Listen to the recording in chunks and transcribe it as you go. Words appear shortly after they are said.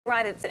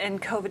Right, and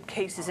COVID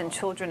cases in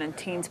children and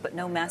teens, but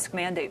no mask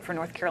mandate for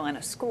North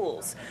Carolina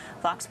schools.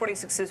 Fox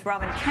 46's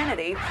Robin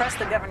Kennedy pressed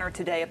the governor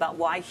today about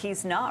why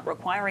he's not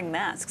requiring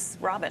masks.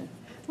 Robin.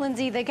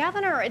 Lindsay, the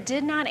governor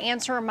did not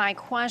answer my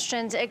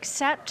questions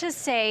except to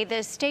say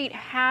the state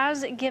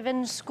has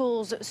given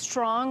schools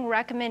strong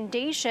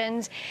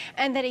recommendations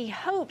and that he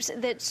hopes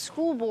that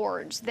school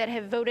boards that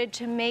have voted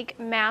to make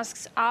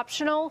masks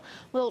optional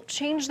will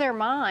change their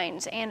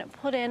minds and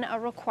put in a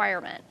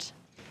requirement.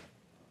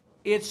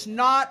 It's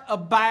not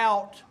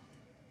about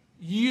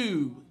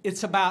you,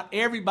 it's about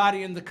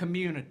everybody in the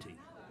community.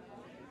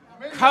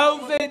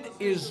 COVID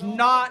is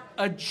not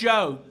a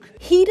joke.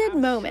 Heated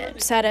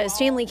moments at a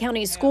Stanley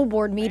County School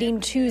Board meeting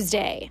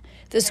Tuesday.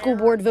 The school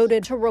board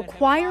voted to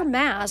require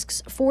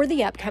masks for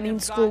the upcoming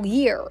school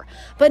year.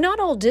 But not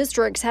all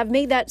districts have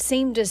made that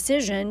same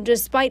decision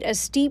despite a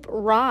steep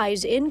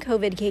rise in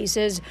COVID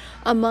cases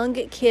among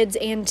kids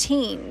and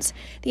teens.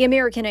 The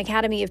American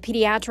Academy of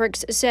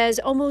Pediatrics says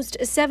almost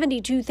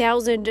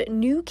 72,000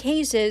 new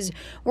cases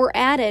were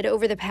added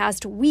over the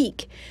past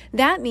week.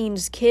 That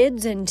means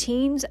kids and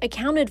teens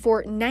accounted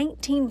for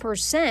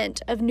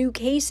 19% of new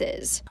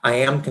cases. I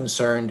am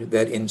concerned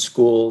that in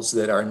schools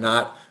that are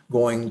not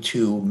going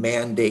to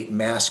mandate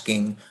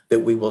masking, that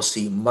we will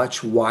see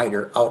much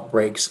wider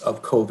outbreaks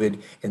of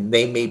COVID, and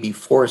they may be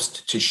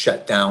forced to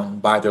shut down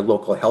by their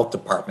local health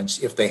departments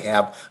if they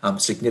have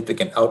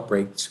significant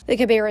outbreaks. The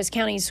Cabarrus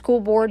County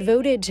School Board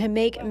voted to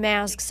make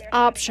masks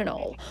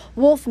optional.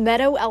 Wolf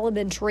Meadow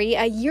Elementary,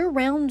 a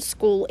year-round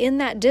school in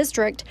that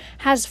district,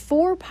 has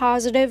 4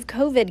 positive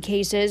COVID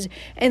cases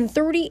and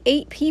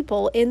 38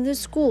 people in the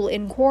school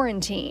in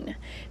quarantine.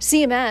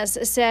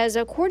 CMS says,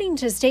 according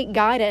to state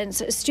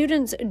guidance,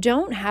 students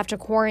don't have to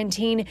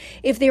quarantine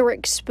if they were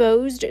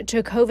exposed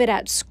to COVID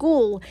at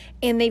school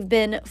and they've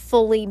been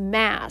fully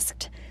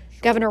masked.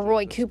 Governor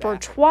Roy Cooper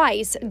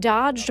twice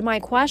dodged my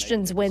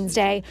questions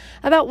Wednesday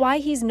about why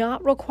he's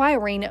not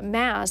requiring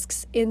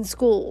masks in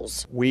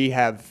schools. We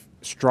have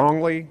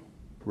strongly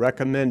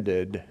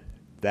recommended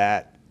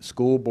that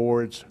school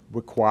boards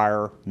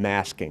require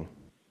masking.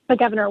 But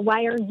Governor,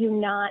 why are you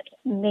not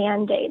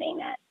mandating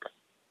it?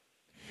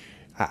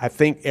 I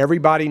think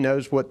everybody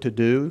knows what to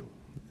do.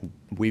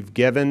 We've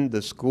given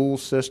the school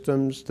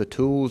systems the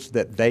tools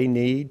that they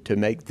need to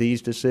make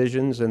these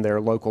decisions in their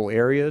local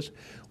areas.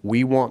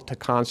 We want to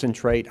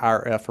concentrate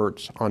our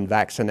efforts on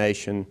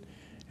vaccination,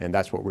 and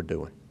that's what we're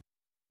doing.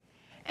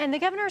 And the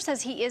governor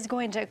says he is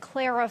going to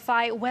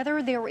clarify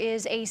whether there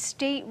is a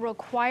state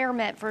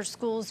requirement for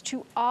schools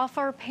to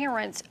offer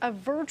parents a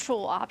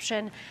virtual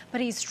option, but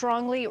he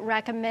strongly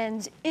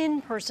recommends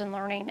in-person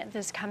learning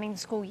this coming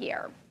school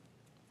year.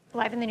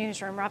 Live in the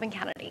newsroom, Robin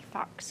Kennedy,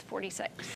 Fox 46.